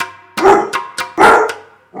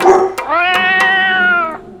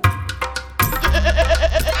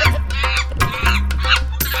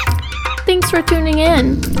Thanks for tuning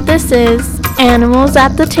in. This is Animals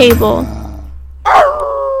at the Table.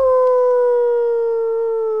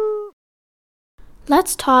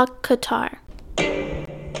 Let's talk Qatar.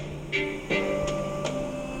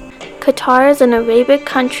 Qatar is an Arabic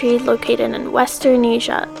country located in Western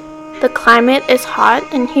Asia. The climate is hot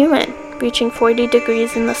and humid, reaching 40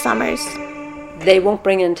 degrees in the summers. They won't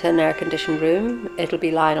bring it into an air-conditioned room. It'll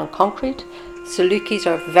be lying on concrete. Salukis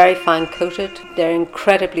are very fine-coated. They're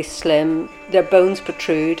incredibly slim. Their bones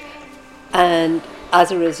protrude. And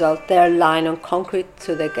as a result, they're lying on concrete,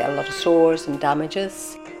 so they get a lot of sores and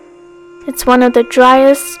damages. It's one of the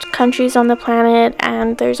driest countries on the planet,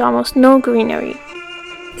 and there's almost no greenery.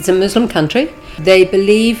 It's a Muslim country. They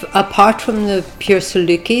believe, apart from the pure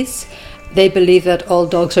Salukis, they believe that all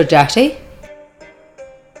dogs are dirty.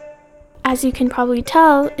 As you can probably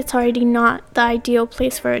tell, it's already not the ideal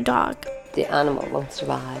place for a dog. The animal won't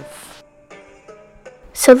survive.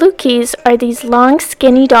 Salukis are these long,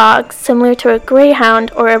 skinny dogs similar to a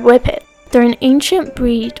greyhound or a whippet. They're an ancient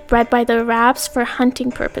breed bred by the Arabs for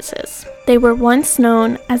hunting purposes. They were once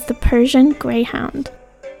known as the Persian Greyhound.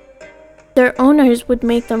 Their owners would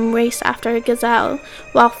make them race after a gazelle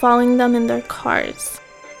while following them in their cars.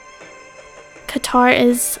 Qatar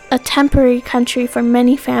is a temporary country for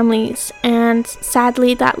many families, and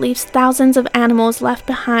sadly that leaves thousands of animals left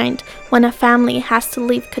behind when a family has to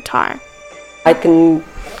leave Qatar. I can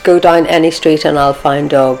go down any street and I'll find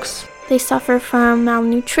dogs. They suffer from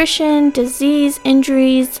malnutrition, disease,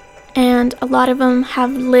 injuries, and a lot of them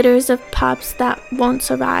have litters of pups that won't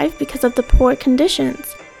survive because of the poor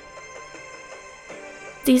conditions.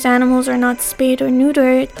 These animals are not spayed or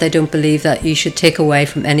neutered. They don't believe that you should take away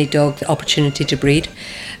from any dog the opportunity to breed,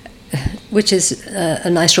 which is a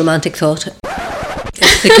nice romantic thought.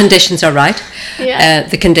 If the conditions are right. Yeah.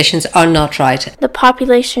 The conditions are not right. The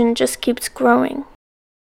population just keeps growing.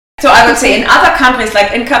 So I would say in other countries,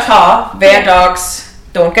 like in Qatar, where dogs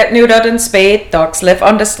don't get neutered and spayed, dogs live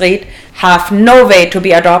on the street, have no way to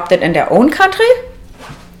be adopted in their own country.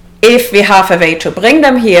 If we have a way to bring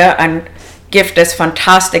them here and give these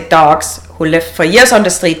fantastic dogs who live for years on the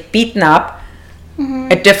street, beaten up,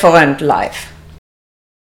 a different life.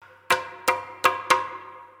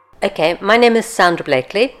 Okay, my name is Sandra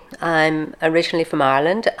Blakely. I'm originally from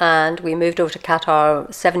Ireland and we moved over to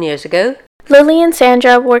Qatar 7 years ago. Lily and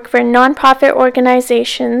Sandra work for non-profit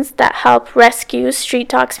organizations that help rescue street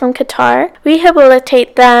dogs from Qatar,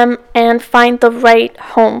 rehabilitate them, and find the right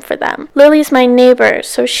home for them. Lily's my neighbor,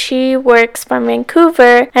 so she works from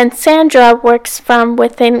Vancouver, and Sandra works from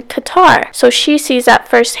within Qatar, so she sees at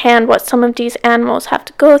first hand what some of these animals have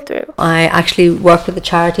to go through. I actually work with a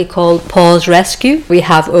charity called Paws Rescue. We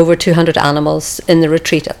have over 200 animals in the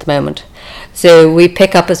retreat at the moment. So we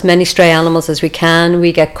pick up as many stray animals as we can.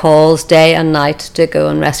 We get calls day and night to go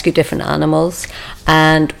and rescue different animals.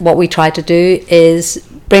 And what we try to do is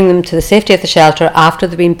bring them to the safety of the shelter after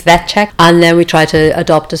they've been vet checked. And then we try to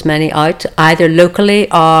adopt as many out, either locally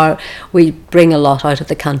or we bring a lot out of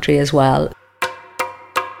the country as well.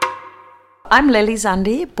 I'm Lily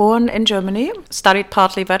Zandi, born in Germany, studied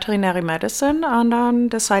partly veterinary medicine and then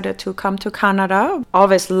decided to come to Canada.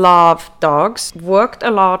 Always loved dogs, worked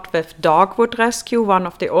a lot with Dogwood Rescue, one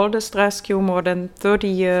of the oldest rescue, more than 30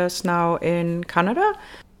 years now in Canada.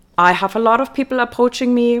 I have a lot of people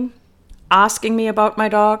approaching me, asking me about my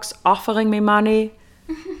dogs, offering me money.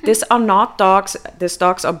 These are not dogs, these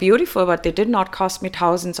dogs are beautiful, but they did not cost me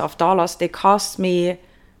thousands of dollars. They cost me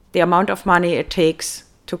the amount of money it takes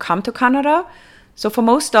to come to Canada. So for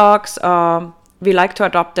most dogs, we like to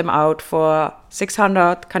adopt them out for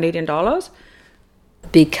 600 Canadian dollars.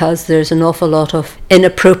 Because there's an awful lot of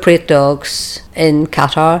inappropriate dogs in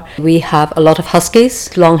Qatar. We have a lot of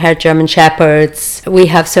huskies, long-haired German shepherds. We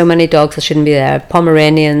have so many dogs that shouldn't be there.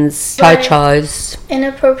 Pomeranians, chow chows.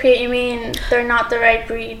 Inappropriate, you mean they're not the right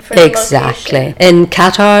breed for the Exactly. location? In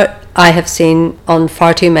Qatar, I have seen on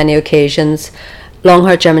far too many occasions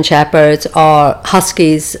long-haired German shepherds or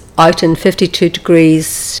huskies out in 52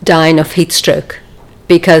 degrees dying of heat stroke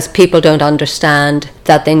because people don't understand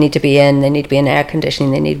that they need to be in air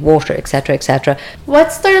conditioning, they need water, etc., etc.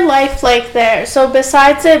 What's their life like there? So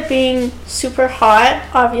besides it being super hot,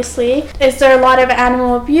 obviously, is there a lot of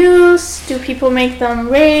animal abuse? Do people make them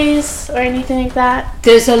raise or anything like that?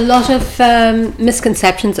 There's a lot of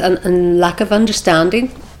misconceptions and lack of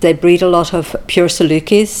understanding. They breed a lot of pure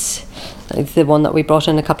Salukis. The one that we brought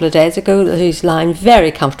in a couple of days ago, who's lying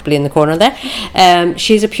very comfortably in the corner there.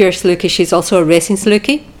 She's a pure Saluki. She's also a racing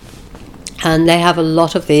Saluki. And they have a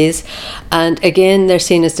lot of these. And again, they're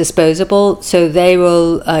seen as disposable. So they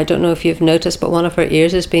will, I don't know if you've noticed, but one of her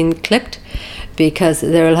ears has been clipped because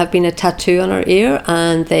there will have been a tattoo on her ear,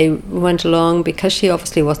 and they went along because she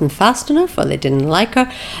obviously wasn't fast enough, or they didn't like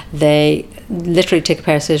her. They literally take a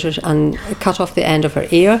pair of scissors and cut off the end of her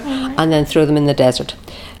ear and then throw them in the desert.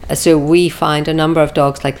 So we find a number of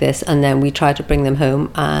dogs like this, and then we try to bring them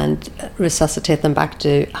home and resuscitate them back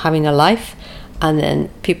to having a life. And then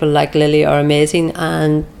people like Lily are amazing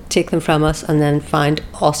and take them from us and then find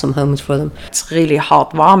awesome homes for them. It's really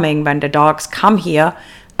heartwarming when the dogs come here,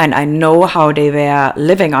 and I know how they were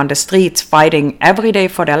living on the streets, fighting every day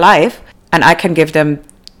for their life, and I can give them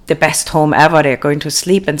the best home ever. They're going to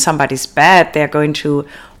sleep in somebody's bed, they're going to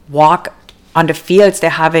walk on the fields, they're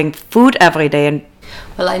having food every day. And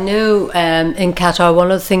well, I know in Qatar,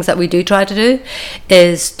 one of the things that we do try to do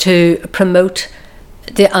is to promote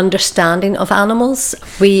the understanding of animals.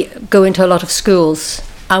 We go into a lot of schools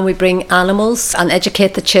and we bring animals and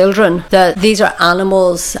educate the children that these are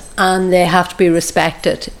animals and they have to be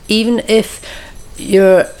respected. Even if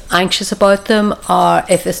you're anxious about them, or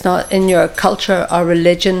if it's not in your culture or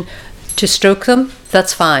religion to stroke them,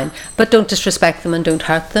 that's fine. But don't disrespect them and don't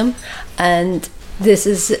hurt them. And this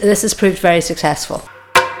has proved very successful.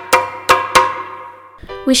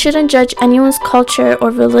 We shouldn't judge anyone's culture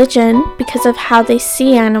or religion because of how they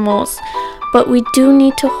see animals, but we do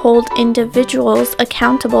need to hold individuals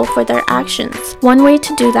accountable for their actions. One way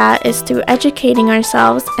to do that is through educating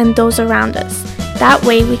ourselves and those around us. That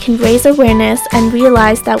way we can raise awareness and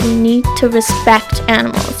realize that we need to respect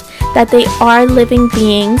animals, that they are living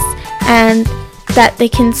beings, and that they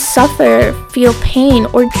can suffer, feel pain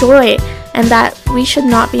or joy, and that we should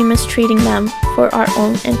not be mistreating them for our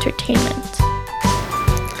own entertainment.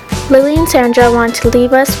 Lily and Sandra want to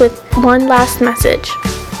leave us with one last message.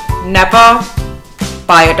 never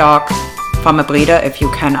buy a dog from a breeder if you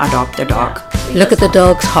can adopt a dog. Look at the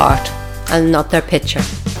dog's heart and not their picture.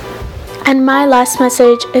 And my last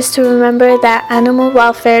message is to remember that animal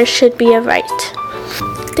welfare should be a right.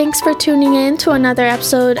 Thanks for tuning in to another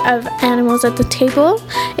episode of Animals at the Table.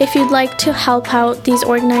 If you'd like to help out these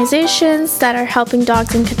organizations that are helping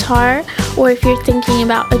dogs in Qatar, or if you're thinking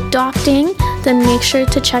about adopting, then make sure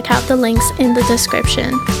to check out the links in the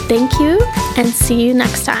description. Thank you, and see you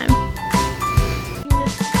next time.